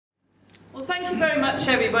Well, thank you very much,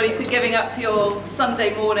 everybody, for giving up your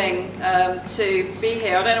Sunday morning to be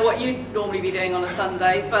here. I don't know what you'd normally be doing on a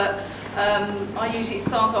Sunday, but I usually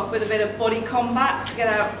start off with a bit of body combat to get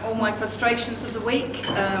out all my frustrations of the week.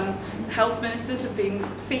 Health ministers have been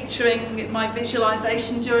featuring my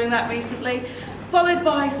visualisation during that recently, followed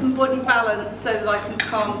by some body balance so that I can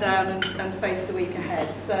calm down and face the week ahead.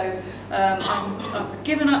 So I've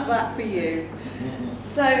given up that for you.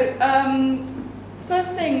 So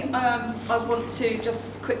first thing I want to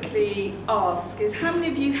just quickly ask is, how many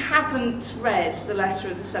of you haven't read the letter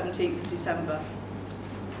of the 17th of December?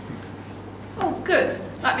 Oh, good.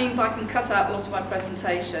 That means I can cut out a lot of my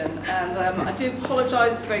presentation. And I do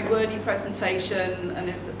apologise, it's a very wordy presentation and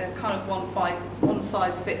it's a kind of one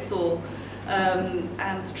size fits all.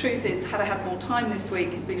 And the truth is, had I had more time this week,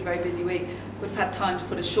 it's been a very busy week, would have had time to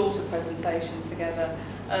put a shorter presentation together.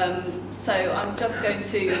 So I'm just going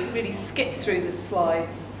to really skip through the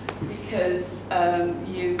slides because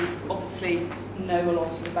you obviously know a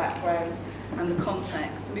lot of the background and the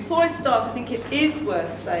context. And before I start, I think it is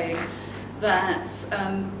worth saying that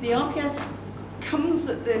the RPS comes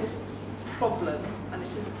at this problem, and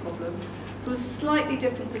it is a problem, from a slightly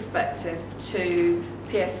different perspective to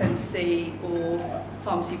PSNC or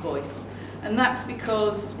Pharmacy Voice. And that's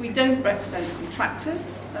because we don't represent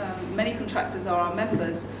contractors. Many contractors are our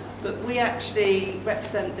members, but we actually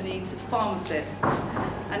represent the needs of pharmacists.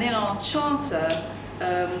 And in our charter,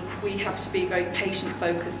 we have to be very patient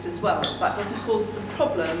focused as well. That doesn't cause us a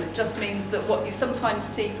problem, it just means that what you sometimes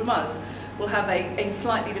see from us will have a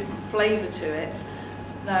slightly different flavour to it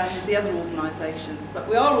than the other organisations. But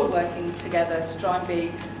we are all working together to try and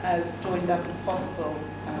be as joined up as possible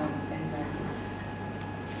in this.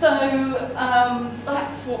 So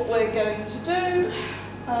that's what we're going to do.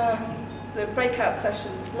 The breakout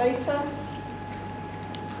sessions later.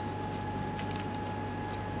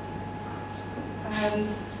 And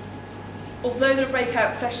although there are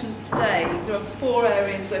breakout sessions today, there are 4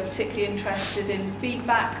 areas we're particularly interested in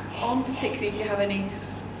feedback on, particularly if you have any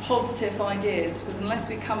positive ideas, because unless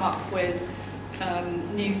we come up with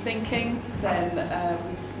new thinking, then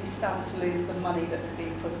we stand to lose the money that's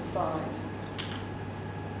being put aside.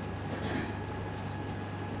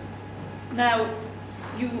 Now,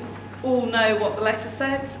 you all know what the letter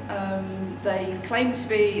said. They claim to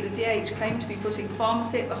be, the DH claimed to be putting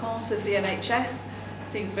pharmacy at the heart of the NHS.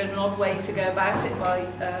 Seems a bit of an odd way to go about it by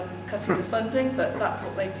cutting the funding, but that's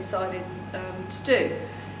what they've decided to do.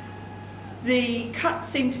 The cuts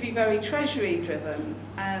seem to be very Treasury driven,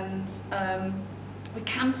 and we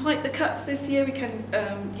can fight the cuts this year. We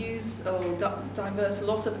can use or divert a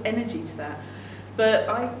lot of energy to that. But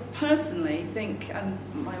I personally think, and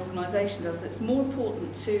my organisation does, that it's more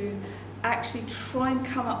important to actually try and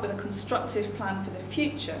come up with a constructive plan for the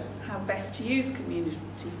future, how best to use community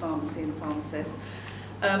pharmacy and pharmacists.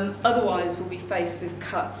 Otherwise, we'll be faced with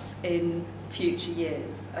cuts in future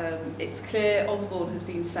years. It's clear Osborne has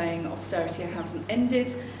been saying austerity hasn't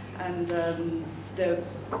ended, and there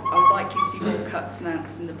are likely to be more cuts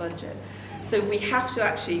announced in the budget. So we have to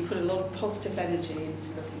actually put a lot of positive energy into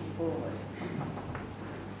looking forward.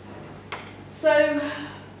 So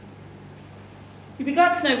you'd be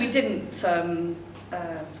glad to know we didn't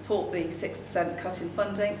support the 6% cut in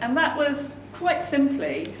funding, and that was quite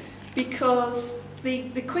simply because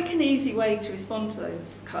the quick and easy way to respond to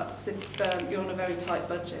those cuts, if you're on a very tight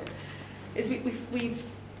budget, is we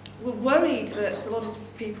were worried that a lot of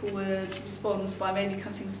people would respond by maybe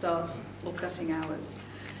cutting staff or cutting hours.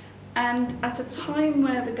 And at a time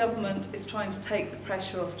where the government is trying to take the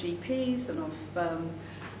pressure off GPs and off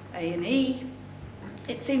A&E,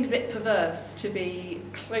 it seemed a bit perverse to be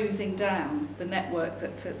closing down the network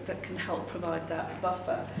that can help provide that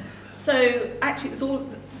buffer. So actually it was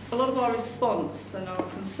a lot of our response and our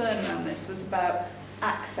concern around this was about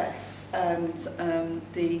access and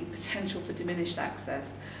the potential for diminished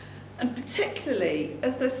access. And particularly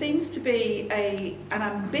as there seems to be an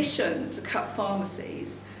ambition to cut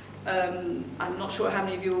pharmacies. I'm not sure how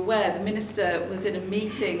many of you are aware, the Minister was in a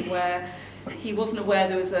meeting where he wasn't aware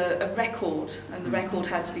there was a record, and the record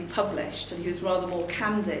had to be published, and he was rather more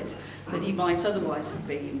candid than he might otherwise have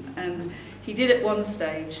been. And he did at one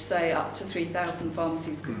stage say up to 3,000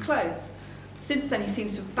 pharmacies could close. Since then he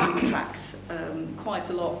seems to have backtracked quite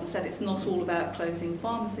a lot and said it's not all about closing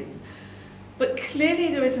pharmacies. But clearly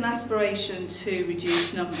there is an aspiration to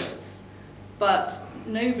reduce numbers, but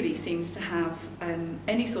nobody seems to have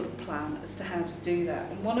any sort of plan as to how to do that.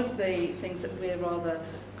 And one of the things that we're rather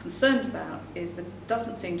concerned about is there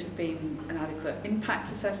doesn't seem to have been an adequate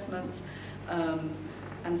impact assessment,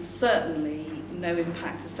 and certainly no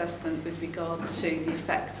impact assessment with regard to the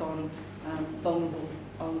effect on vulnerable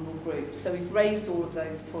vulnerable groups. So we've raised all of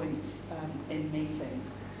those points in meetings.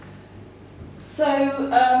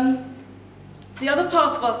 So the other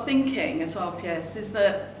part of our thinking at RPS is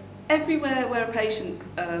that everywhere where a patient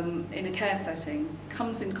in a care setting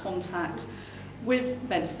comes in contact with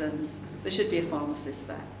medicines, there should be a pharmacist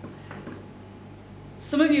there.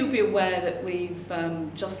 Some of you will be aware that we've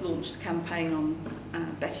just launched a campaign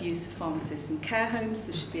on better use of pharmacists in care homes.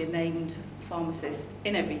 There should be a named pharmacist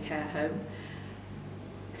in every care home.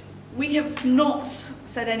 We have not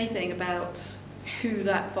said anything about who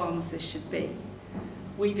that pharmacist should be.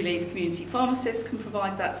 We believe community pharmacists can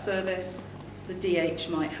provide that service. The DH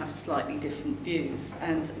might have slightly different views.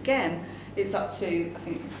 And again, it's up to, I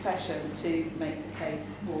think, the profession to make the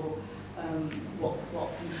case for what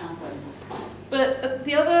can happen. But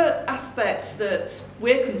the other aspect that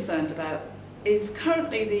we're concerned about is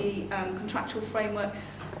currently the contractual framework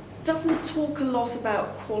doesn't talk a lot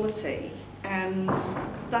about quality, and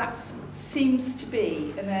that seems to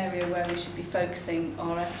be an area where we should be focusing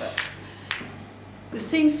our efforts. There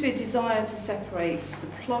seems to be a desire to separate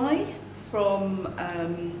supply from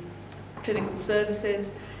clinical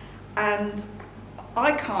services, and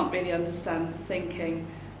I can't really understand the thinking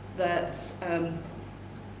that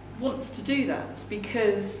wants to do that,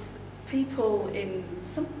 because people in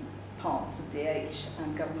some parts of DH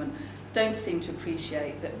and government don't seem to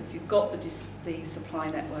appreciate that if you've got the supply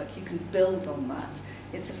network, you can build on that.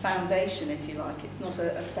 It's a foundation, if you like. It's not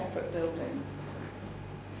a separate building.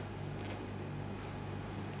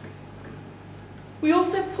 We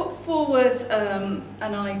also put forward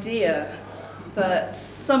an idea that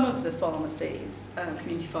some of the pharmacies,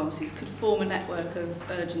 community pharmacies, could form a network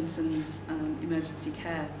of urgent and emergency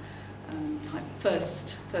care type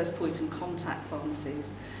first point of contact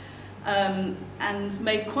pharmacies, and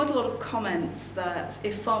made quite a lot of comments that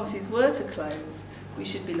if pharmacies were to close, we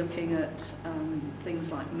should be looking at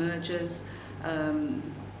things like mergers.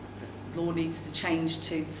 Law needs to change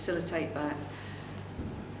to facilitate that,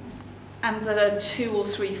 and that a 2 or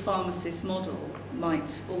 3 pharmacist model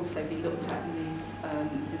might also be looked at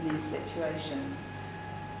in these situations.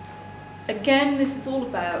 Again, this is all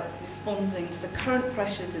about responding to the current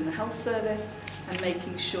pressures in the health service and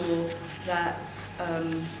making sure that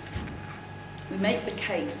we make the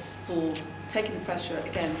case for taking the pressure,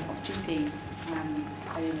 again, off GPs and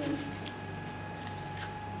A&E.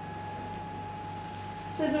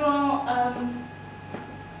 So there are...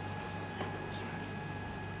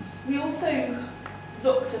 we also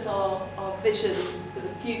looked at our vision for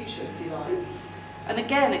the future, if you like. And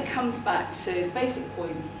again, it comes back to the basic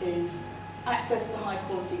point is access to high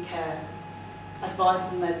quality care,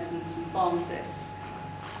 advice and medicines from pharmacists.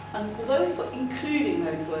 And although we put including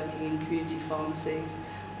those working in community pharmacies,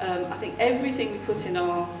 I think everything we put in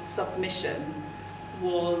our submission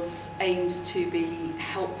was aimed to be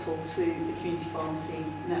helpful to the community pharmacy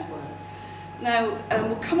network. Now,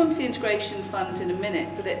 we'll come on to the integration fund in a minute,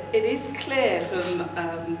 but it is clear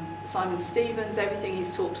from Simon Stevens, everything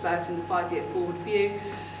he's talked about in the 5-year forward view,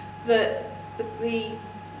 that the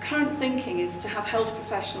current thinking is to have health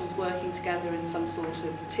professionals working together in some sort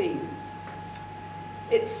of team.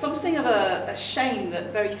 It's something of a shame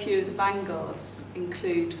that very few of the vanguards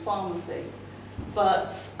include pharmacy,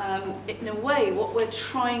 but in a way what we're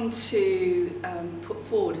trying to put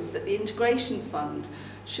forward is that the integration fund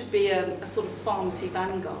should be a sort of pharmacy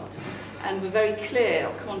vanguard, and we're very clear,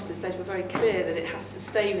 I'll come on to this later, we're very clear that it has to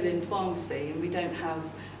stay within pharmacy and we don't have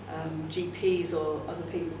GPs or other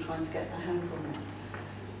people trying to get their hands on it.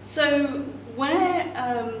 So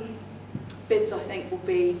where bids I think will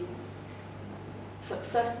be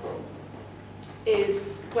successful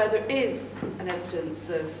is where there is an evidence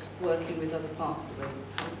of working with other parts of the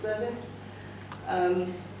health service,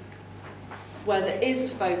 where there is a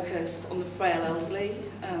focus on the frail elderly.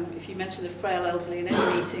 If you mention the frail elderly in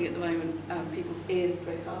any meeting at the moment, people's ears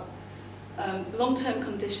prick up. Long-term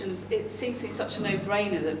conditions, it seems to be such a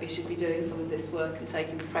no-brainer that we should be doing some of this work and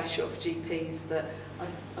taking the pressure off GPs that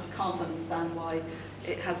I can't understand why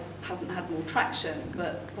it hasn't had more traction.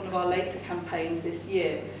 But one of our later campaigns this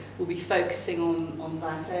year will be focusing on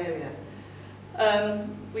that area.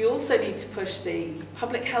 We also need to push the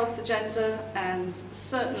public health agenda, and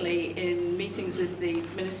certainly in meetings with the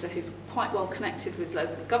Minister, who's quite well connected with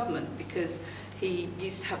local government because he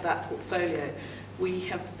used to have that portfolio, we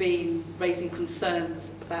have been raising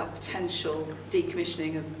concerns about potential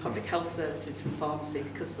decommissioning of public health services from pharmacy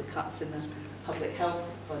because of the cuts in the public health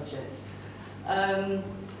budget. And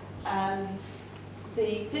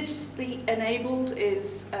the digitally enabled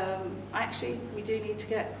is, actually, we do need to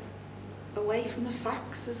get away from the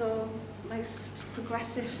fax as our most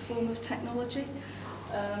progressive form of technology.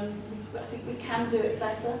 I think we can do it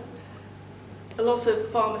better. A lot of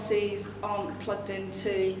pharmacies aren't plugged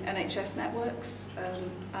into NHS networks,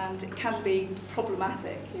 and it can be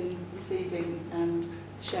problematic in receiving and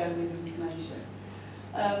sharing of information.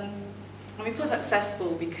 And we put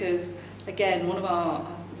accessible because, again, one of our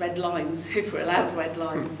red lines, if we're allowed red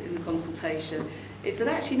lines in the consultation, is that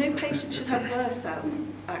actually no patient should have worse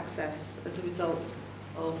access as a result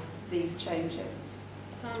of these changes.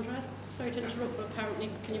 Sandra, sorry to interrupt, but apparently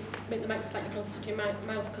can you make the mic slightly closer to your mouth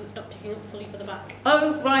because it's not picking up fully for the back?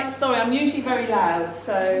 Oh, right, sorry, I'm usually very loud,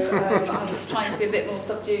 so I was trying to be a bit more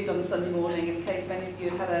subdued on Sunday morning in case any of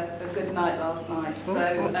you had a good night last night,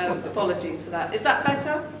 so apologies for that. Is that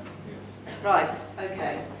better? Right,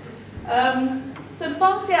 okay. So the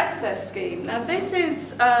Pharmacy Access Scheme, now this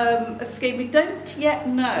is a scheme we don't yet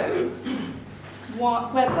know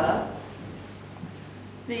whether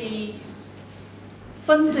the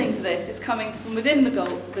funding for this is coming from within the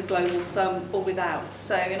global sum or without.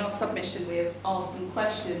 So in our submission we have asked some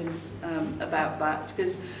questions about that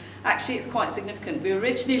because actually it's quite significant. We were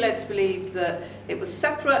originally led to believe that it was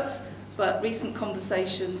separate, but recent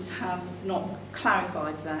conversations have not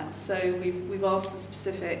clarified that. So we've asked the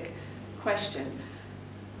specific question.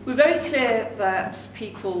 We're very clear that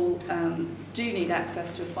people do need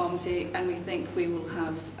access to a pharmacy, and we think we will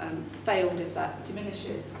have failed if that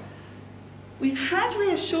diminishes. We've had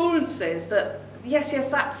reassurances that yes,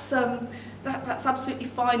 that's absolutely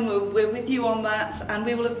fine. We're with you on that, and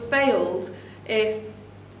we will have failed if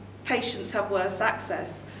patients have worse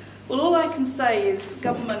access. Well, all I can say is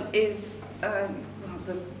government is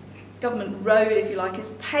the government road, if you like, is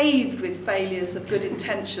paved with failures of good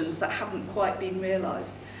intentions that haven't quite been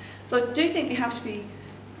realised. So I do think we have to be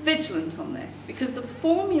vigilant on this because the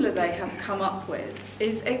formula they have come up with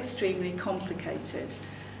is extremely complicated.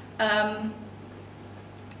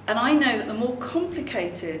 And I know that the more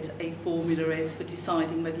complicated a formula is for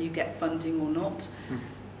deciding whether you get funding or not,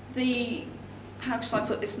 how shall I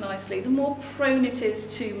put this nicely, the more prone it is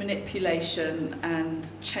to manipulation and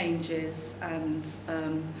changes and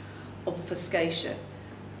obfuscation.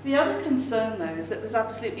 The other concern, though, is that there's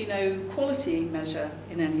absolutely no quality measure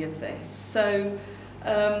in any of this. So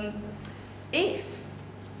if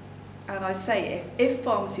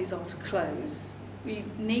pharmacies are to close, we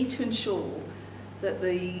need to ensure that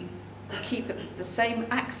we keep the same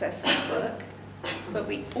access network, but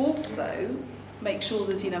we also make sure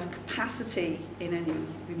there's enough capacity in any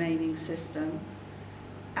remaining system,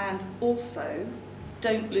 and also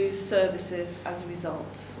don't lose services as a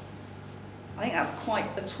result. I think that's quite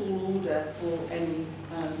a tall order for any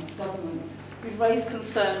government. We've raised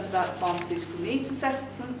concerns about pharmaceutical needs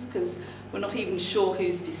assessments because we're not even sure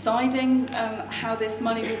who's deciding how this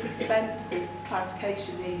money will be spent. There's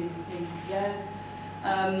clarification needed there.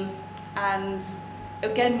 And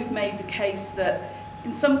again, we've made the case that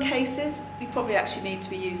in some cases we probably actually need to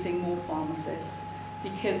be using more pharmacists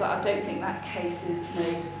because I don't think that case is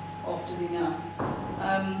made often enough.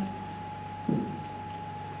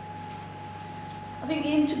 I think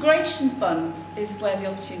the integration fund is where the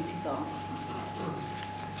opportunities are.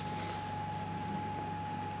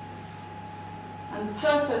 And the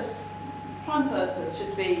prime purpose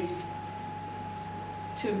should be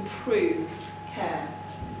to improve care.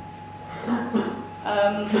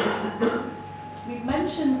 We've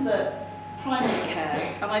mentioned that primary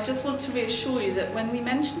care, and I just want to reassure you that when we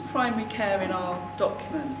mention primary care in our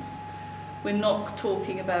documents, we're not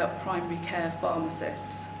talking about primary care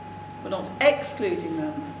pharmacists. We're not excluding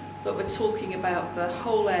them, but we're talking about the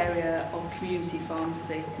whole area of community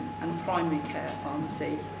pharmacy and primary care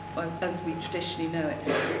pharmacy as we traditionally know it,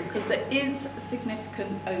 because there is a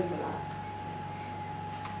significant overlap.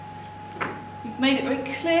 We've made it very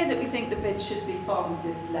clear that we think the bid should be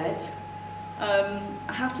pharmacist-led.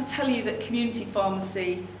 I have to tell you that community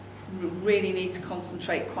pharmacy really need to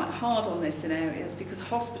concentrate quite hard on this in areas because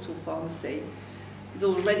hospital pharmacy is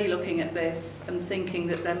already looking at this and thinking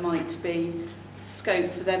that there might be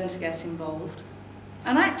scope for them to get involved.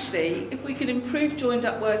 And actually, if we could improve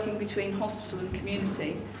joined-up working between hospital and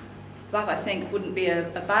community, that I think wouldn't be a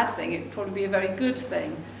bad thing, it would probably be a very good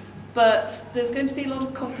thing. But there's going to be a lot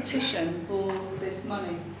of competition for this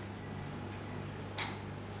money.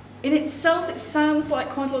 In itself, it sounds like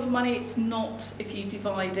quite a lot of money. It's not if you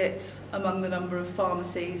divide it among the number of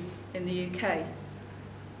pharmacies in the UK.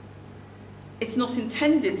 It's not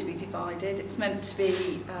intended to be divided. It's meant to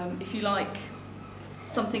be, if you like,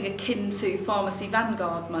 something akin to Pharmacy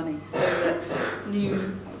Vanguard money, so that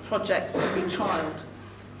new projects can be trialled.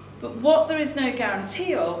 But what there is no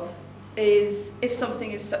guarantee of is if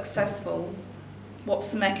something is successful, what's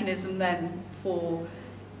the mechanism then for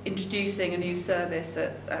introducing a new service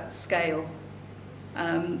at scale.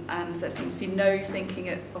 And there seems to be no thinking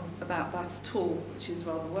about that at all, which is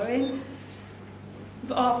rather worrying.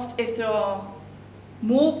 We've asked if there are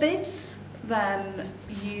more bids than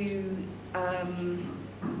you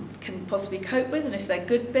can possibly cope with, and if they're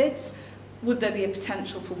good bids, would there be a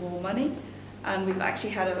potential for more money? And we've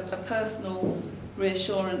actually had a personal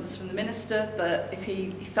reassurance from the Minister that if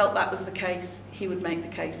he felt that was the case, he would make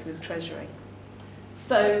the case with Treasury.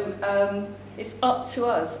 So it's up to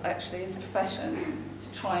us, actually, as a profession,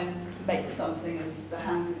 to try and make something of the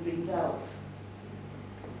hand we've been dealt.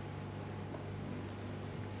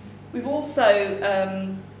 We've also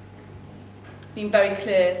been very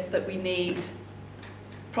clear that we need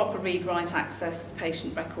proper read-write access to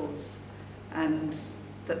patient records, and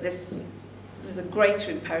that there's a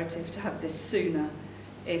greater imperative to have this sooner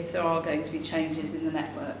if there are going to be changes in the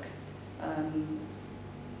network.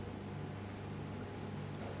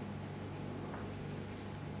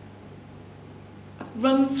 I've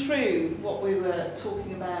run through what we were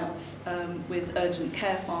talking about with urgent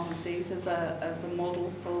care pharmacies as a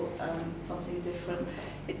model for something different.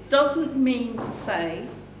 It doesn't mean to say,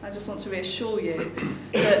 I just want to reassure you,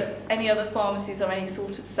 that any other pharmacies are any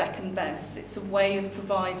sort of second best. It's a way of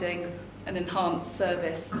providing an enhanced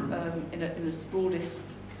service in its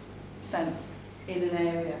broadest sense in an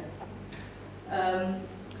area.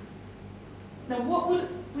 Now, what would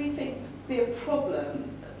we think be a problem?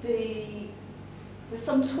 There's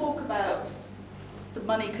some talk about the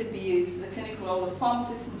money could be used for the clinical role of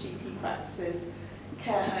pharmacists and GP practices,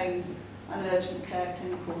 care homes and urgent care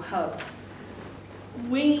clinical hubs.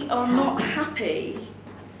 We are not happy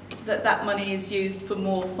that that money is used for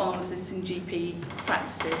more pharmacists and GP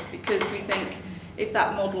practices, because we think if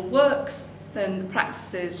that model works, then the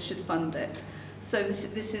practices should fund it. So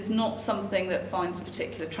this is not something that finds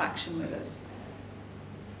particular traction with us.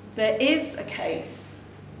 There is a case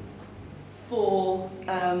for,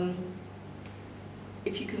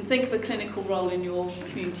 if you can think of a clinical role in your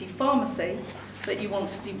community pharmacy that you want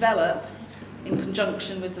to develop in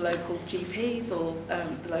conjunction with the local GPs or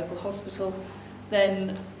the local hospital,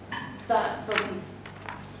 then that doesn't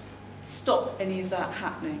stop any of that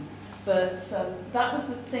happening. But that was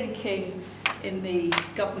the thinking in the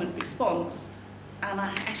government response, and I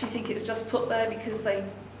actually think it was just put there because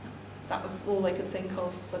that was all they could think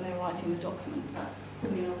of when they were writing the document. That's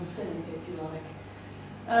being on the cynic, if you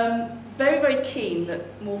like. Very, very keen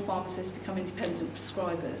that more pharmacists become independent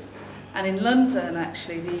prescribers. And in London,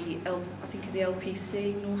 actually, I think the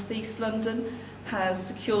LPC, North East London, has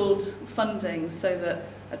secured funding so that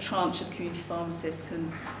a tranche of community pharmacists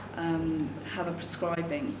can have a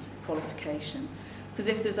prescribing qualification. Because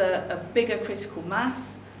if there's a bigger critical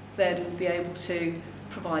mass, then we'll be able to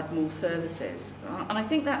provide more services. And I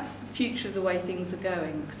think that's the future of the way things are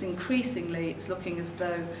going, because increasingly it's looking as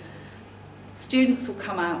though students will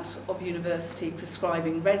come out of university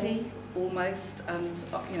prescribing ready, almost, and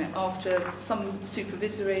after some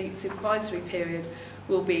supervisory period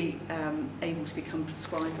will be able to become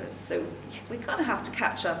prescribers. So we kind of have to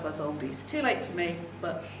catch up as oldies. Too late for me,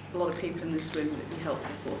 but a lot of people in this room would be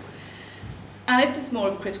helpful for. And if there's more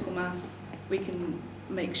of a critical mass, we can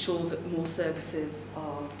make sure that more services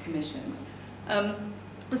are commissioned.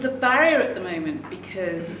 There's a barrier at the moment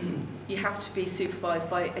because you have to be supervised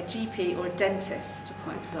by a GP or a dentist,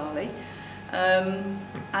 quite bizarrely.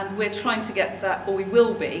 And we're trying to get that, or we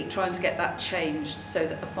will be trying to get that changed so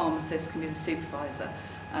that a pharmacist can be the supervisor.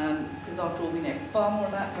 Because after all, we know far more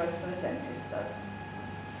about drugs than a dentist does.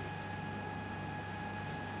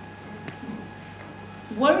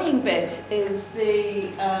 Worrying bit is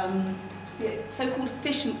the so-called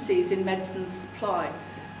efficiencies in medicine supply.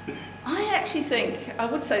 I actually think, I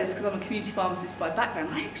would say this because I'm a community pharmacist by background,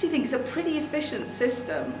 I actually think it's a pretty efficient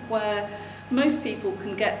system where most people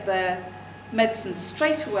can get their medicine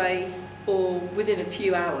straight away or within a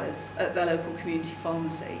few hours at their local community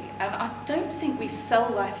pharmacy. And I don't think we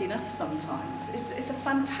sell that enough sometimes. It's a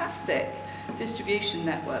fantastic distribution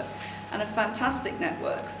network and a fantastic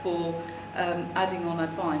network for adding on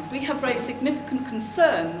advice. We have very significant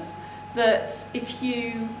concerns that if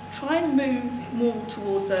you try and move more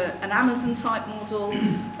towards an Amazon-type model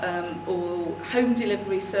or home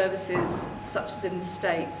delivery services, such as in the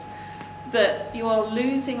States, that you are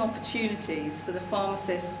losing opportunities for the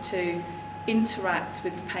pharmacist to interact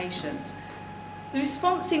with the patient. The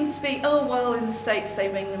response seems to be, oh, well, in the States they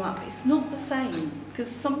ring them up. It's not the same, because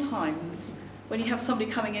sometimes when you have somebody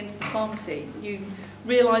coming into the pharmacy, you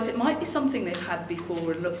realise it might be something they've had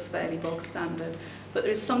before and looks fairly bog standard, but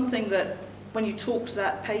there is something that, when you talk to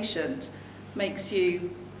that patient, makes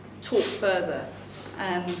you talk further.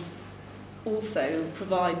 And also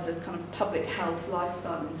provide the kind of public health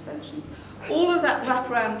lifestyle interventions. All of that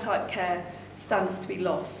wraparound type care stands to be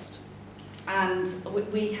lost. And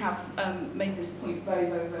we have made this point very,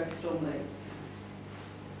 very, very strongly.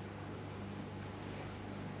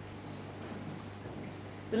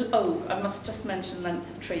 Oh, I must just mention length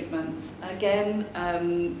of treatment. Again,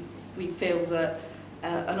 we feel that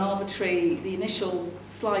an arbitrary, the initial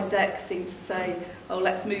slide deck seemed to say, oh,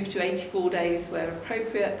 let's move to 84 days where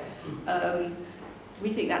appropriate. We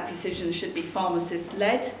think that decision should be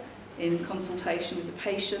pharmacist-led in consultation with the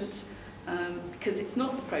patient, because it's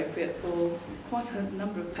not appropriate for quite a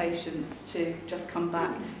number of patients to just come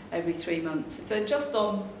back every 3 months. If they're just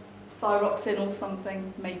on thyroxine or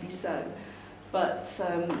something, maybe so. But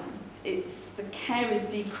the care is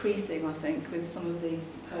decreasing, I think, with some of these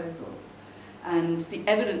proposals. And the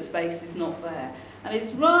evidence base is not there. And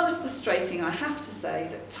it's rather frustrating, I have to say,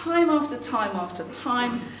 that time after time after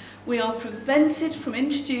time, we are prevented from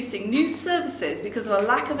introducing new services because of a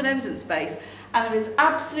lack of an evidence base, and there is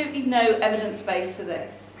absolutely no evidence base for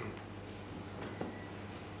this.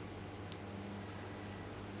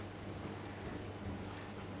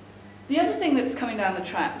 The other thing that's coming down the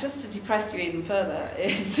track, just to depress you even further,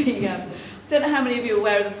 is the, I don't know how many of you are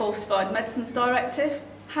aware of the Falsified Medicines Directive.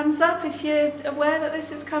 Hands up if you're aware that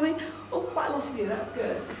this is coming. Oh, quite a lot of you, that's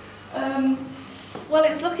good. Well,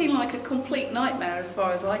 it's looking like a complete nightmare as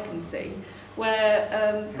far as I can see,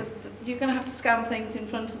 where you're going to have to scan things in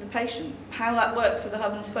front of the patient. How that works with the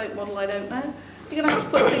hub and spoke model, I don't know. You're going to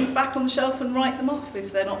have to put things back on the shelf and write them off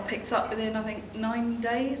if they're not picked up within, I think, 9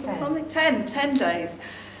 days or something. 10 days.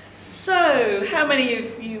 So, how many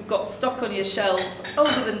of you got stock on your shelves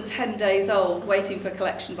older than 10 days old waiting for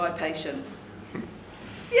collection by patients?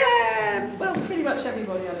 Yeah, well, pretty much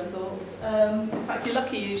everybody, I'd have thought. In fact, you're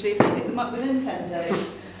lucky usually if you pick them up within 10 days.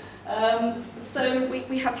 So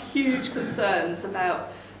we have huge concerns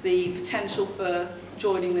about the potential for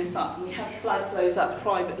joining this up, and we have flagged those up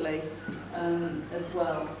privately as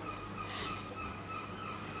well.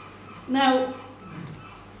 Now,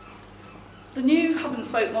 the new hub and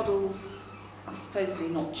spoke models are supposedly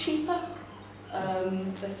not cheaper.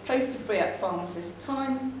 They're supposed to free up pharmacists'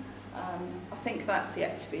 time. I think that's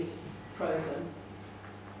yet to be proven.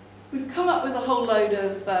 We've come up with a whole load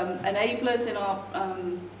of enablers in our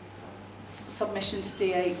submission to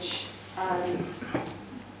DH, and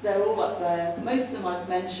they're all up there. Most of them I've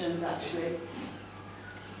mentioned, actually.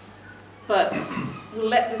 But we'll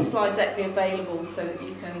let this slide deck be available so that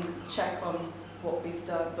you can check on what we've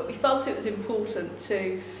done. But we felt it was important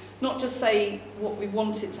to not just say what we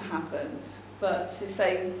wanted to happen, but to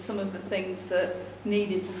say some of the things that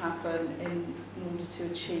needed to happen in order to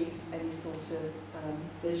achieve any sort of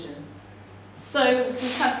vision. So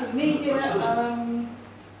we've had some media,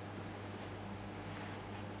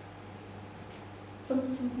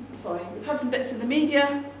 we've had some bits in the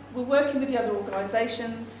media. We're working with the other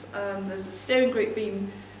organisations. There's a steering group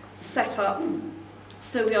being set up,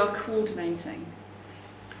 so we are coordinating.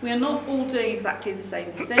 We are not all doing exactly the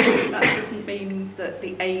same thing. That doesn't mean that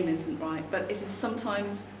the aim isn't right, but it is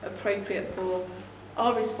sometimes appropriate for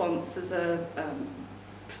our response as a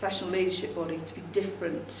professional leadership body to be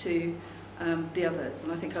different to the others,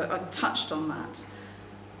 and I think I've touched on that.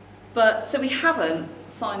 But so we haven't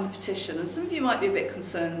signed the petition, and some of you might be a bit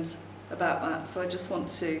concerned about that, so I just want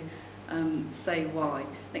to say why.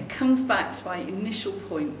 And it comes back to my initial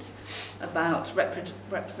point about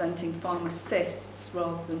representing pharmacists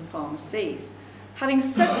rather than pharmacies. Having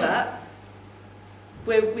said that,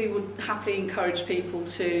 we would happily encourage people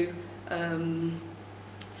to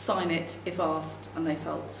sign it if asked and they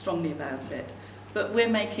felt strongly about it. But we're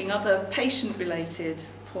making other patient-related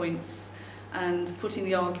points and putting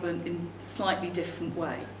the argument in a slightly different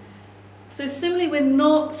way. So similarly, we're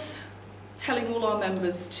not telling all our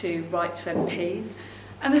members to write to MPs,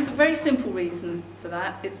 and there's a very simple reason for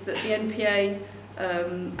that. It's that the NPA,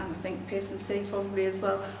 and I think PSNC probably as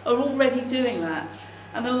well, are already doing that.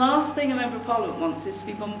 And the last thing a Member of Parliament wants is to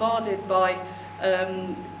be bombarded by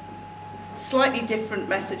slightly different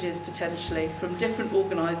messages, potentially, from different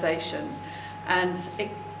organisations. And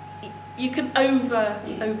you can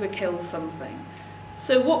overkill something.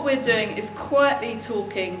 So what we're doing is quietly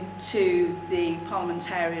talking to the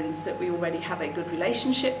parliamentarians that we already have a good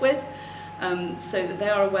relationship with, so that they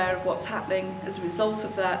are aware of what's happening. As a result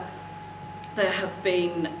of that, there's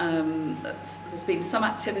been some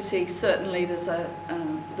activity. Certainly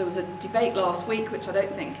there was a debate last week, which I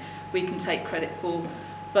don't think we can take credit for,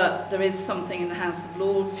 but there is something in the House of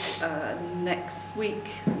Lords next week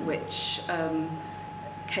which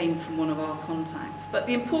came from one of our contacts. But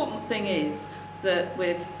the important thing is that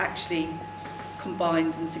we're actually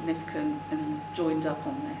combined and significant and joined up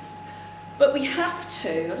on this. But we have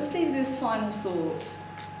to, I'll just leave you this final thought.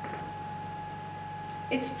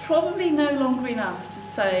 It's probably no longer enough to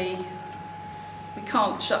say we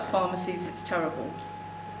can't shut pharmacies, it's terrible.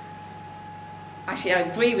 Actually, I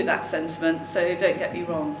agree with that sentiment, so don't get me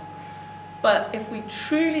wrong. But if we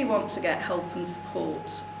truly want to get help and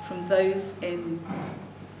support from those in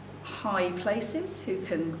high places who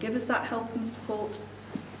can give us that help and support,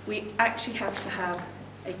 we actually have to have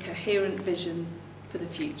a coherent vision for the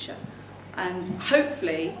future. And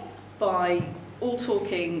hopefully, by all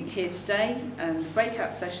talking here today and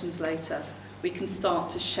breakout sessions later, we can start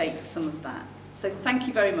to shape some of that. So thank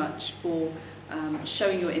you very much for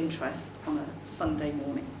showing your interest on a Sunday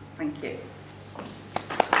morning. Thank you.